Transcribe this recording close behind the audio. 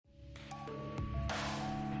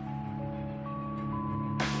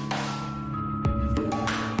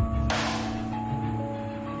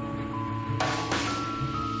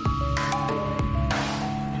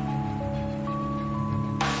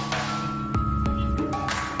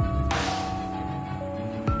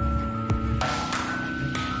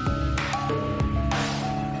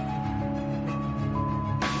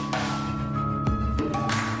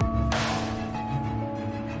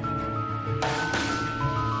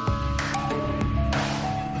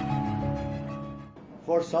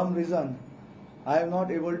for some reason I am not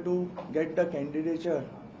able to get the candidature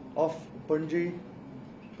of Panji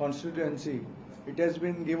constituency. It has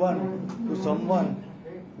been given to someone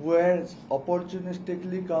who has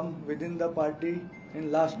opportunistically come within the party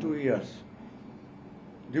in last 2 years.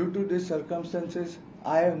 Due to these circumstances,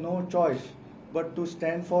 I have no choice but to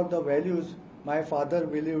stand for the values my father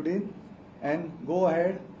believed in and go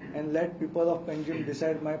ahead and let people of Panjim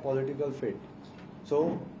decide my political fate. So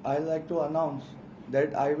I like to announce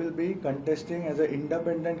that I will be contesting as an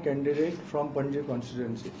independent candidate from Panji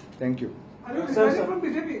constituency. Thank you. Are you resigning from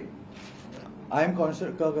BJP? I am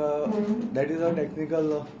that is a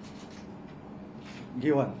technical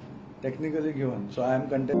given, technically given. So I am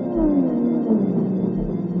contesting.